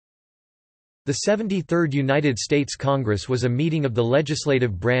The 73rd United States Congress was a meeting of the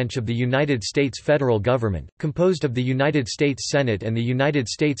legislative branch of the United States federal government, composed of the United States Senate and the United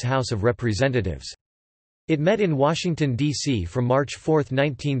States House of Representatives. It met in Washington, D.C. from March 4,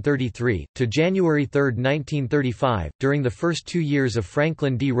 1933, to January 3, 1935, during the first 2 years of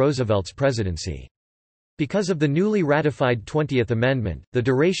Franklin D. Roosevelt's presidency. Because of the newly ratified 20th Amendment, the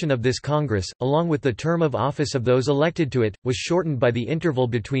duration of this Congress, along with the term of office of those elected to it, was shortened by the interval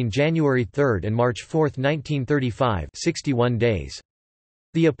between January 3 and March 4, 1935, 61 days.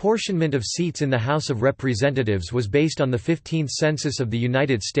 The apportionment of seats in the House of Representatives was based on the 15th Census of the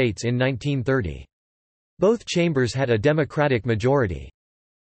United States in 1930. Both chambers had a Democratic majority.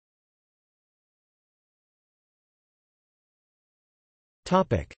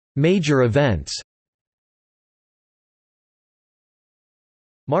 Major events.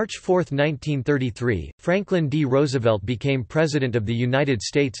 March 4, 1933, Franklin D. Roosevelt became President of the United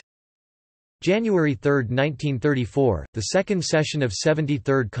States. January 3, 1934, the second session of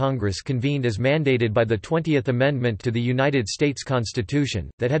 73rd Congress convened as mandated by the 20th Amendment to the United States Constitution,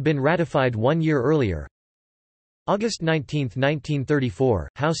 that had been ratified 1 year earlier. August 19, 1934,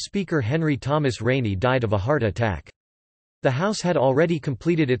 House Speaker Henry Thomas Rainey died of a heart attack. The House had already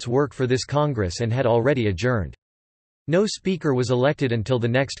completed its work for this Congress and had already adjourned. No speaker was elected until the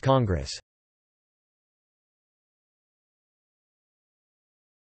next Congress.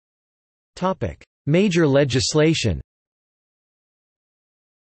 Major legislation.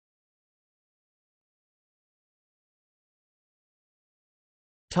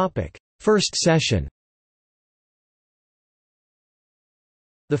 First session.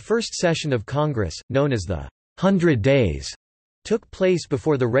 The first session of Congress, known as the 100 Days, took place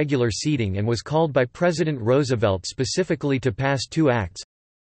before the regular seating and was called by President Roosevelt specifically to pass 2 acts.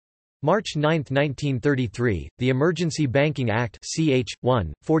 March 9, 1933, the Emergency Banking Act (CH.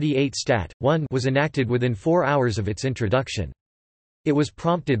 1, 48 Stat. 1) was enacted within 4 hours of its introduction. It was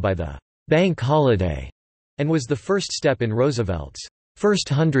prompted by the bank holiday and was the first step in Roosevelt's first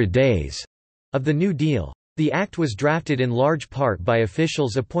 100 days of the New Deal. The act was drafted in large part by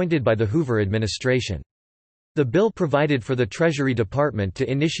officials appointed by the Hoover administration. The bill provided for the Treasury Department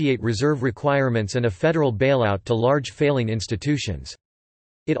to initiate reserve requirements and a federal bailout to large failing institutions.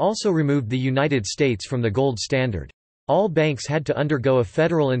 It also removed the United States from the gold standard. All banks had to undergo a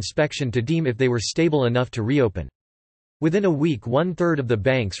federal inspection to deem if they were stable enough to reopen. Within a week, 1/3 of the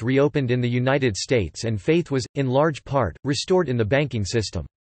banks reopened in the United States and faith was, in large part, restored in the banking system.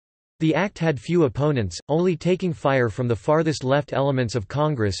 The act had few opponents, only taking fire from the farthest left elements of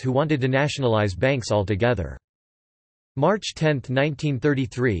Congress who wanted to nationalize banks altogether. March 10,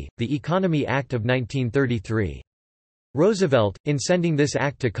 1933, the Economy Act of 1933. Roosevelt, in sending this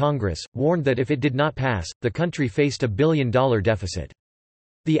act to Congress, warned that if it did not pass, the country faced a $1 billion deficit.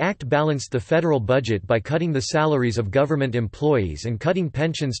 The act balanced the federal budget by cutting the salaries of government employees and cutting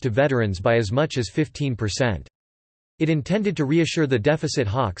pensions to veterans by as much as 15%. It intended to reassure the deficit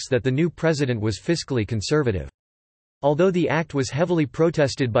hawks that the new president was fiscally conservative. Although the act was heavily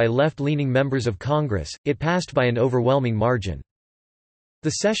protested by left-leaning members of Congress, it passed by an overwhelming margin. The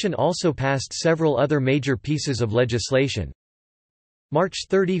session also passed several other major pieces of legislation. March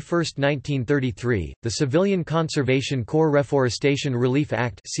 31, 1933, the Civilian Conservation Corps Reforestation Relief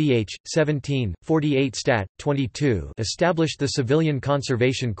Act (CH. 17, 48 Stat. 22) established the Civilian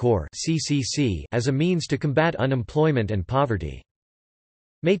Conservation Corps (CCC) as a means to combat unemployment and poverty.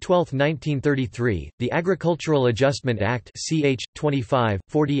 May 12, 1933, the Agricultural Adjustment Act (CH. 25,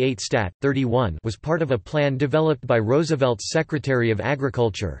 48 Stat. 31) was part of a plan developed by Roosevelt's Secretary of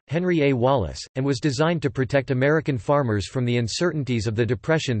Agriculture, Henry A. Wallace, and was designed to protect American farmers from the uncertainties of the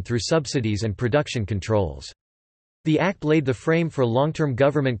Depression through subsidies and production controls. The act laid the frame for long-term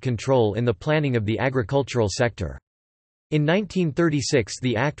government control in the planning of the agricultural sector. In 1936,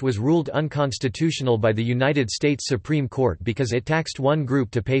 the act was ruled unconstitutional by the United States Supreme Court because it taxed one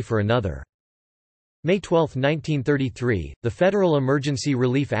group to pay for another. May 12, 1933, the Federal Emergency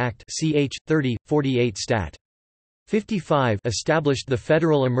Relief Act (CH. 30, 48 Stat. 55) established the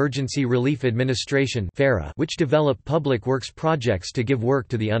Federal Emergency Relief Administration (FERA), which developed public works projects to give work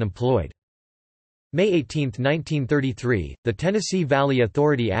to the unemployed. May 18, 1933, the Tennessee Valley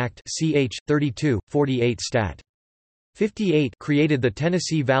Authority Act (CH. 32, 48 Stat. 58) created the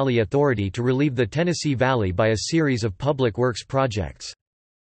Tennessee Valley Authority to relieve the Tennessee Valley by a series of public works projects.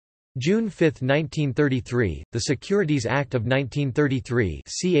 June 5, 1933, the Securities Act of 1933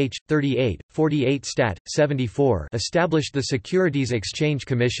 (CH. 38, 48 Stat. 74) established the Securities Exchange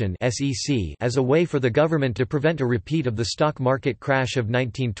Commission (SEC) as a way for the government to prevent a repeat of the stock market crash of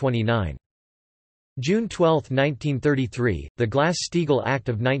 1929. June 12, 1933, the Glass-Steagall Act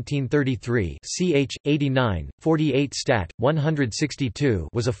of 1933 ch. 89, 48 Stat. 162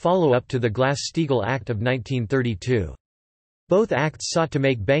 was a follow-up to the Glass-Steagall Act of 1932. Both acts sought to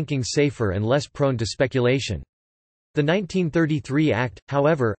make banking safer and less prone to speculation. The 1933 Act,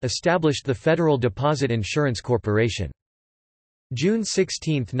 however, established the Federal Deposit Insurance Corporation. June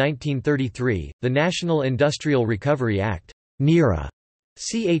 16, 1933, the National Industrial Recovery Act (NIRA)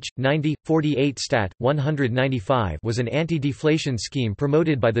 ch. 90, 48 Stat. 195 was an anti-deflation scheme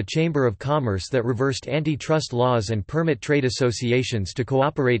promoted by the Chamber of Commerce that reversed antitrust laws and permit trade associations to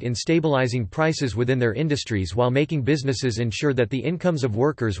cooperate in stabilizing prices within their industries while making businesses ensure that the incomes of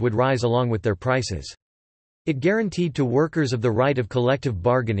workers would rise along with their prices. It guaranteed to workers of the right of collective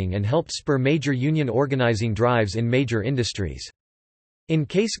bargaining and helped spur major union organizing drives in major industries. In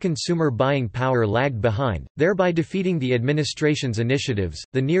case consumer buying power lagged behind, thereby defeating the administration's initiatives,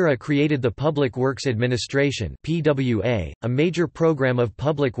 the NIRA created the Public Works Administration (PWA), a major program of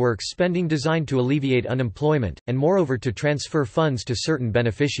public works spending designed to alleviate unemployment, and moreover to transfer funds to certain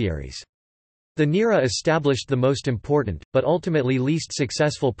beneficiaries. The NIRA established the most important, but ultimately least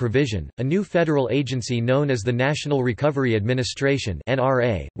successful provision, a new federal agency known as the National Recovery Administration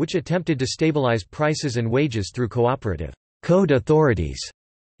 (NRA), which attempted to stabilize prices and wages through cooperative code authorities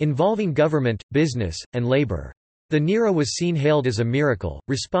involving government, business, and labor. The NIRA was hailed as a miracle,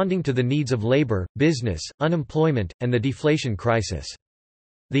 responding to the needs of labor, business, unemployment, and the deflation crisis.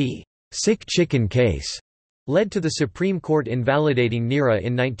 The sick chicken case led to the Supreme Court invalidating NIRA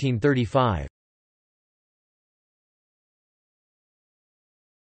in 1935.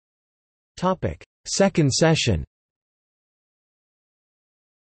 Second session.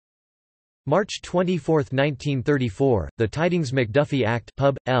 March 24, 1934, the Tydings-McDuffie Act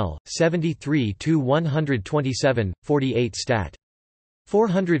Pub. L. 73-127, 48 Stat.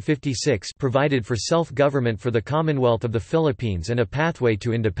 456 provided for self-government for the Commonwealth of the Philippines and a pathway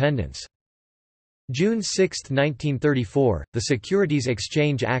to independence. June 6, 1934, the Securities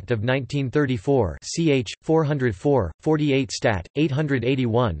Exchange Act of 1934 ch. 404, 48 Stat.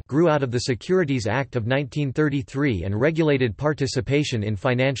 881 grew out of the Securities Act of 1933 and regulated participation in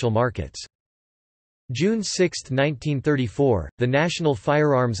financial markets. June 6, 1934, the National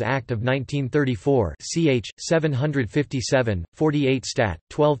Firearms Act of 1934 ch. 757, 48 Stat.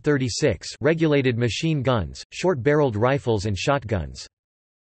 1236 regulated machine guns, short-barreled rifles and shotguns.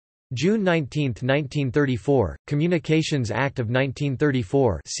 June 19, 1934, Communications Act of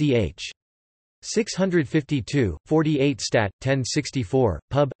 1934 ch. 652, 48 Stat. 1064,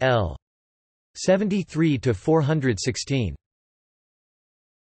 Pub. L. 73-416.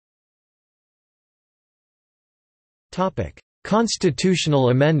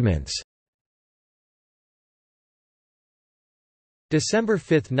 Constitutional amendments. December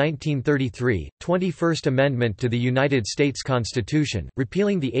 5, 1933, 21st Amendment to the United States Constitution,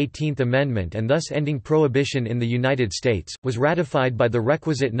 repealing the 18th Amendment and thus ending prohibition in the United States, was ratified by the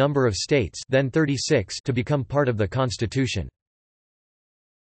requisite number of states, then 36, to become part of the Constitution.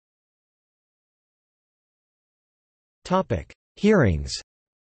 Hearings.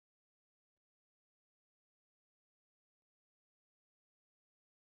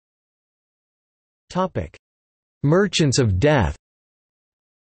 Merchants of Death.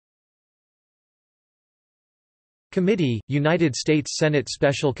 Committee, United States Senate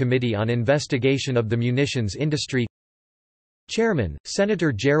Special Committee on Investigation of the Munitions Industry. Chairman,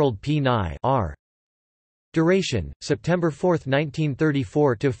 Senator Gerald P. Nye R. Duration, September 4,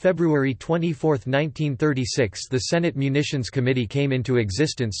 1934 to February 24, 1936. The Senate Munitions Committee came into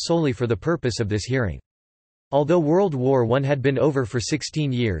existence solely for the purpose of this hearing. Although World War I had been over for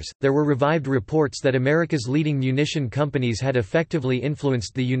 16 years, there were revived reports that America's leading munition companies had effectively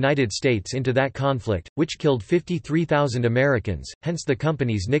influenced the United States into that conflict, which killed 53,000 Americans, hence the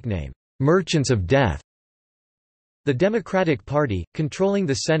company's nickname, Merchants of Death. The Democratic Party, controlling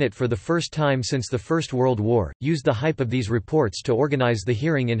the Senate for the first time since the First World War, used the hype of these reports to organize the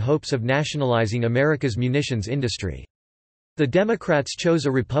hearing in hopes of nationalizing America's munitions industry. The Democrats chose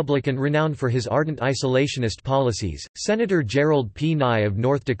a Republican renowned for his ardent isolationist policies, Senator Gerald P. Nye of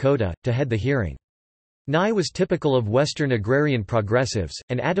North Dakota, to head the hearing. Nye was typical of Western agrarian progressives,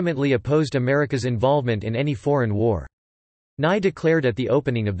 and adamantly opposed America's involvement in any foreign war. Nye declared at the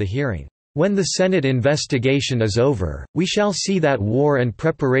opening of the hearing, "When the Senate investigation is over, we shall see that war and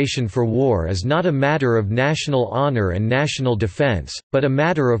preparation for war is not a matter of national honor and national defense, but a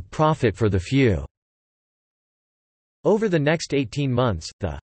matter of profit for the few." Over the next 18 months,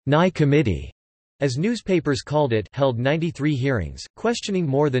 the Nye Committee, as newspapers called it, held 93 hearings, questioning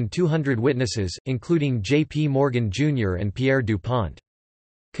more than 200 witnesses, including J. P. Morgan, Jr. and Pierre DuPont.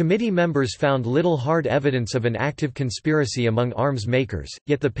 Committee members found little hard evidence of an active conspiracy among arms makers,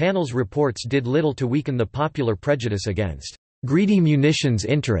 yet the panel's reports did little to weaken the popular prejudice against greedy munitions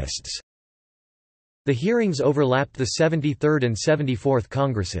interests. The hearings overlapped the 73rd and 74th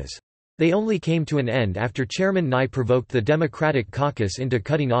Congresses. They only came to an end after Chairman Nye provoked the Democratic caucus into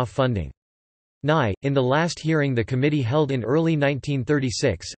cutting off funding. Nye, in the last hearing the committee held in early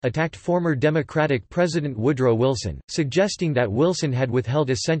 1936, attacked former Democratic President Woodrow Wilson, suggesting that Wilson had withheld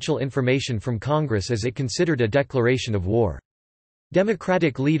essential information from Congress as it considered a declaration of war.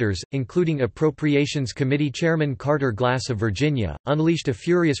 Democratic leaders, including Appropriations Committee Chairman Carter Glass of Virginia, unleashed a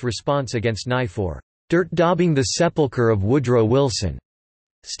furious response against Nye for dirt-daubing the sepulchre of Woodrow Wilson.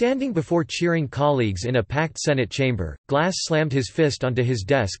 Standing before cheering colleagues in a packed Senate chamber, Glass slammed his fist onto his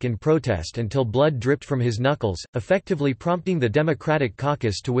desk in protest until blood dripped from his knuckles, effectively prompting the Democratic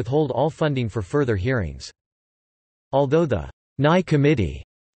caucus to withhold all funding for further hearings. Although the Nye Committee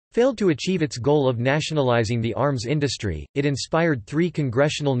failed to achieve its goal of nationalizing the arms industry, it inspired 3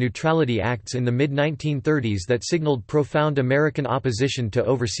 congressional neutrality acts in the mid-1930s that signaled profound American opposition to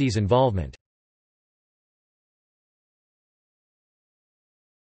overseas involvement.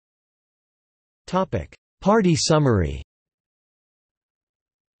 Party summary.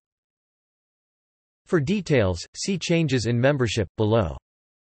 For details, see changes in membership, below.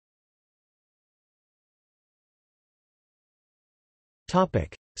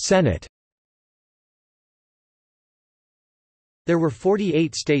 Senate. There were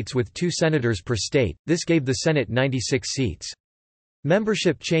 48 states with 2 senators per state, this gave the Senate 96 seats.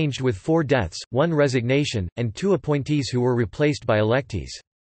 Membership changed with 4 deaths, 1 resignation, and 2 appointees who were replaced by electees.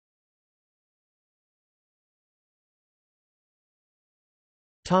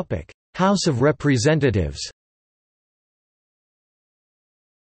 House of Representatives.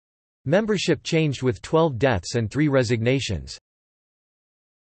 Membership changed with 12 deaths and 3 resignations.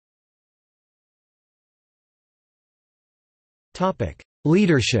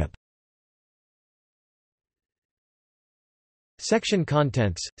 Leadership. Section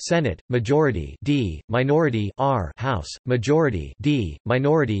contents: Senate, majority D, minority R, House, majority D,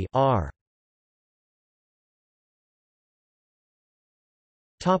 minority R.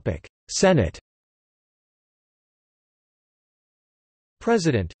 Senate.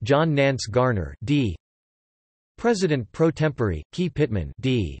 President: John Nance Garner D. President pro tempore: Key Pittman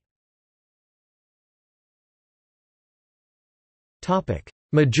D.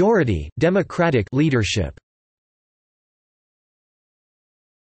 Majority Democratic leadership.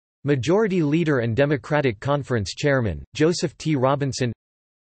 Majority Leader and Democratic Conference Chairman, Joseph T. Robinson.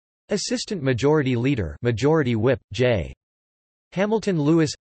 Assistant Majority Leader Majority Whip, J. Hamilton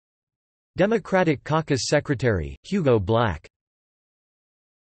Lewis. Democratic Caucus Secretary, Hugo Black.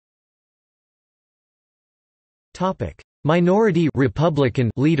 Minority Republican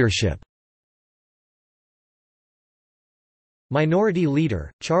leadership. Minority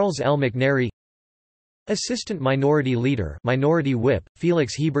Leader, Charles L. McNary. Assistant Minority Leader Minority Whip,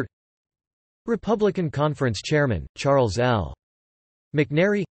 Felix Hebert. Republican Conference Chairman, Charles L.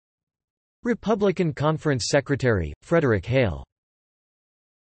 McNary. Republican Conference Secretary, Frederick Hale.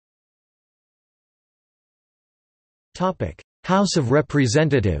 House of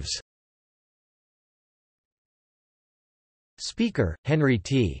Representatives. Speaker, Henry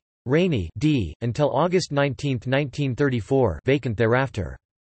T. Rainey D. until August 19, 1934, vacant thereafter.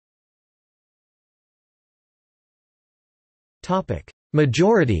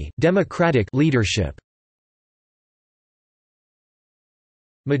 Majority Democratic leadership.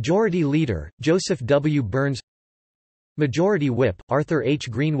 Majority Leader, Joseph W. Burns. Majority Whip, Arthur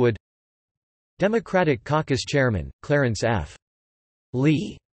H. Greenwood. Democratic Caucus Chairman, Clarence F.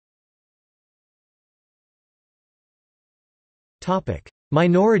 Lee.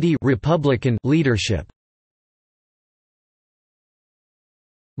 Minority Republican leadership.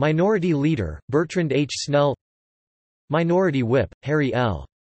 Minority Leader, Bertrand H. Snell. Minority Whip, Harry L.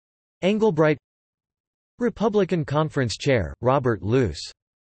 Engelbright. Republican Conference Chair, Robert Luce.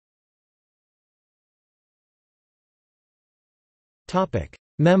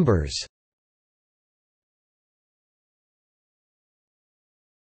 Members.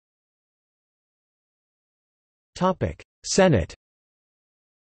 Senate.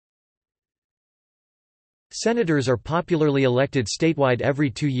 Senators are popularly elected statewide every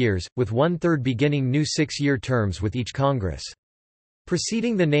 2 years, with 1/3 beginning new 6-year terms with each Congress.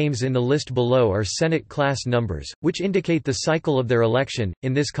 Preceding the names in the list below are Senate class numbers, which indicate the cycle of their election.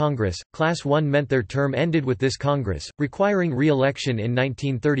 In this Congress, Class 1 meant their term ended with this Congress, requiring re-election in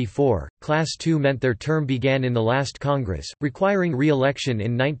 1934, Class 2 meant their term began in the last Congress, requiring re-election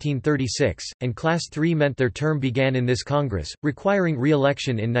in 1936, and Class 3 meant their term began in this Congress, requiring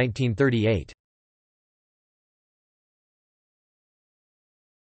re-election in 1938.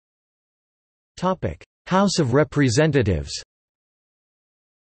 House of Representatives.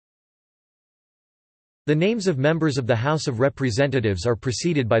 The names of members of the House of Representatives are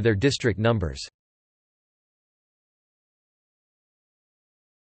preceded by their district numbers.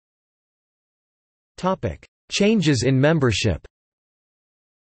 Changes in membership.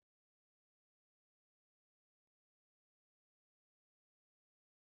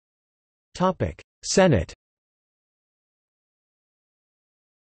 Senate.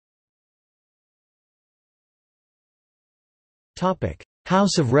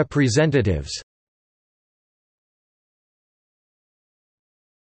 House of Representatives.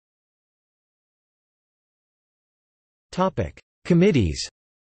 Committees.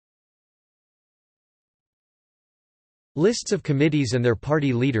 Lists of committees and their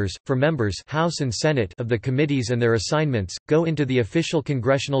party leaders, for members House and Senate of the committees and their assignments, go into the official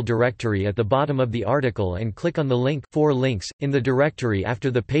congressional directory at the bottom of the article and click on the link 4 links. In the directory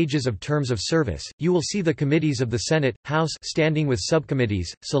after the pages of terms of service, you will see the committees of the Senate, House standing with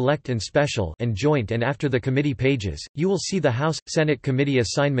subcommittees, select and special and joint, and after the committee pages, you will see the House, Senate committee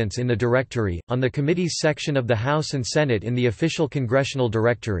assignments in the directory. On the committees section of the House and Senate in the official congressional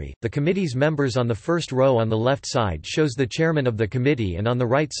directory, the committee's members on the first row on the left side shows the chairman of the committee and on the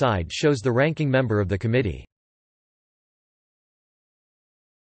right side shows the ranking member of the committee.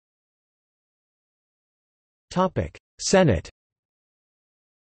 Senate.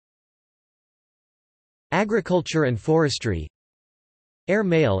 Agriculture and Forestry, Air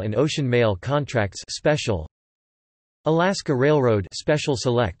Mail and Ocean Mail Contracts Special, Alaska Railroad Special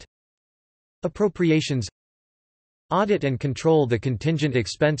Select, Appropriations, Audit and control the contingent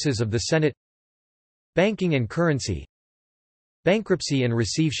expenses of the Senate, Banking and Currency, Bankruptcy and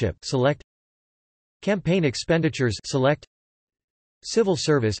Receivership Select, Campaign Expenditures Select, Civil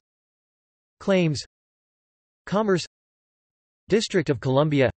Service, Claims, Commerce, District of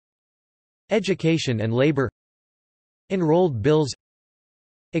Columbia, Education and Labor, Enrolled Bills,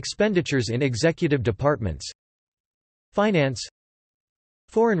 Expenditures in Executive Departments, Finance,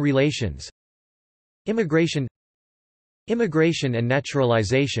 Foreign Relations, Immigration, Immigration and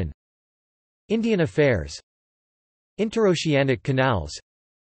Naturalization, Indian Affairs, Interoceanic Canals,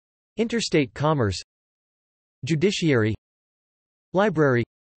 Interstate Commerce, Judiciary, Library,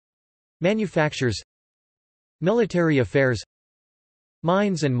 Manufactures, Military Affairs,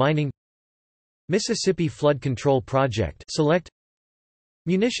 Mines and Mining, Mississippi Flood Control Project Select,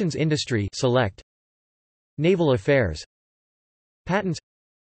 Munitions Industry Select, Naval Affairs, Patents,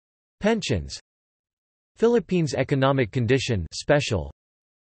 Pensions, Philippines Economic Condition Special,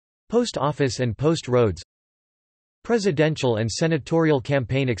 Post Office and Post Roads, Presidential and Senatorial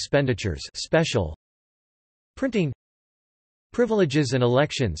Campaign Expenditures Special, Printing, Privileges and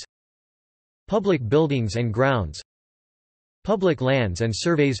Elections, Public Buildings and Grounds, Public Lands and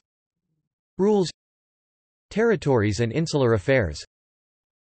Surveys, Rules, Territories and Insular Affairs,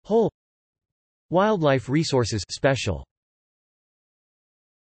 Whole, Wildlife Resources Special.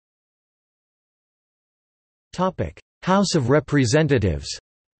 House of Representatives.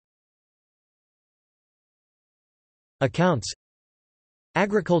 Accounts,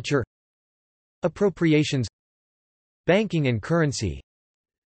 Agriculture, Appropriations, Banking and Currency,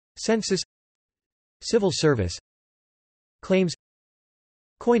 Census, Civil Service, Claims,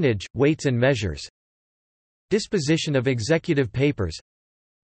 Coinage, Weights and Measures, Disposition of Executive Papers,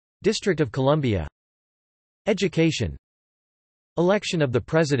 District of Columbia, Education, Election of the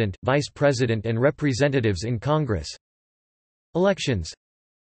President, Vice President and Representatives in Congress, Elections,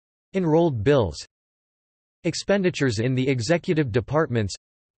 Enrolled Bills, Expenditures in the Executive Departments,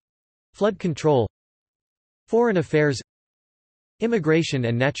 Flood Control, Foreign Affairs, Immigration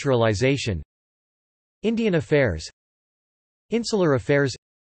and Naturalization, Indian Affairs, Insular Affairs,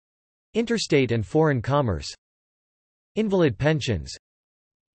 Interstate and Foreign Commerce, Invalid Pensions,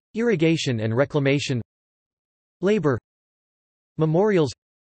 Irrigation and Reclamation, Labor, Memorials,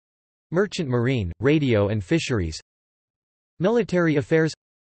 Merchant Marine, Radio and Fisheries, Military Affairs,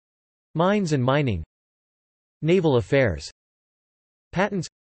 Mines and Mining, Naval Affairs, Patents,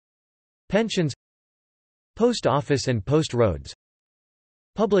 Pensions, Post Office and Post Roads,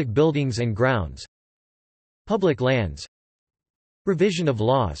 Public Buildings and Grounds, Public Lands, Revision of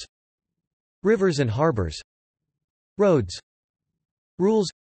Laws, Rivers and Harbors, Roads,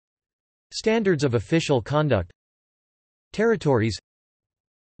 Rules. Standards of official conduct. Territories.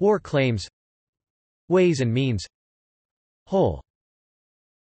 War claims. Ways and means. Whole.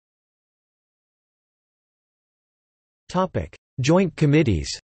 Joint committees.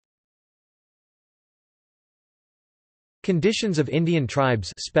 Conditions of Indian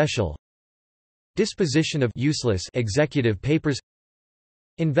Tribes Special. Disposition of useless executive papers.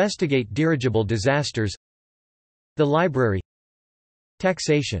 Investigate dirigible disasters. The Library.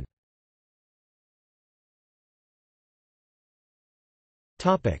 Taxation.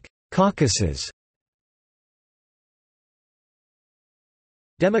 Caucuses.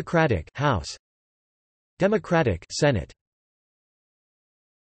 Democratic House. Democratic Senate.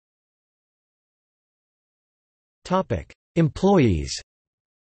 Employees.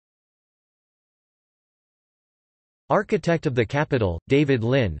 Architect of the Capitol, David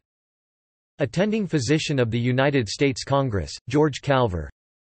Lynn. Attending Physician of the United States Congress, George Calver.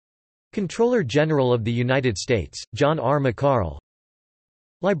 Comptroller General of the United States, John R. McCarl.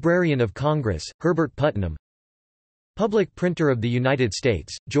 Librarian of Congress, Herbert Putnam. Public Printer of the United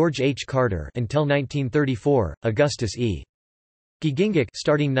States, George H. Carter until 1934, Augustus E. Gigingic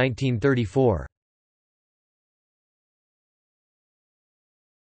starting 1934.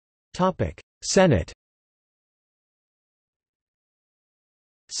 Senate.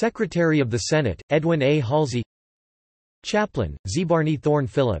 Secretary of the Senate, Edwin A. Halsey. Chaplain, Z. Barney Thorne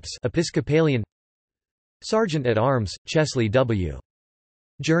Phillips Episcopalian. Sergeant at Arms, Chesley W.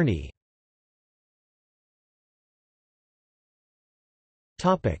 Journey.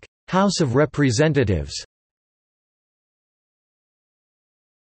 House of Representatives.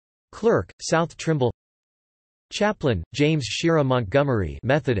 Clerk, South Trimble. Chaplain, James Shira Montgomery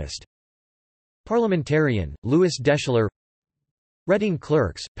Methodist. Parliamentarian, Louis Deschler. Reading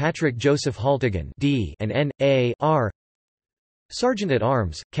Clerks, Patrick Joseph Haltigan D and N.A.R. Sergeant at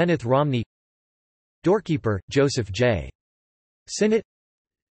Arms, Kenneth Romney. Doorkeeper, Joseph J. Sinnott.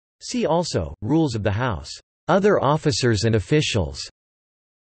 See also, Rules of the House. Other officers and officials.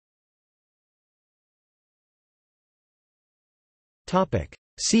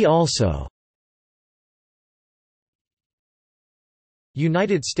 See also: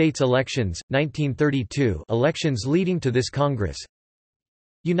 United States elections, 1932 elections leading to this Congress.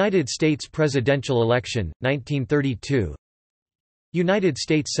 United States presidential election, 1932. United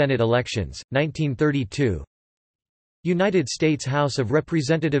States Senate elections, 1932. United States House of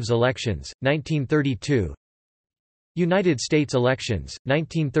Representatives elections, 1932. United States elections,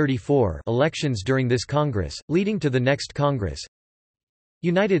 1934 elections during this Congress, leading to the next Congress.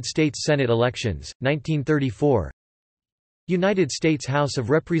 United States Senate elections, 1934. United States House of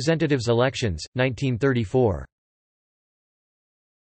Representatives elections, 1934.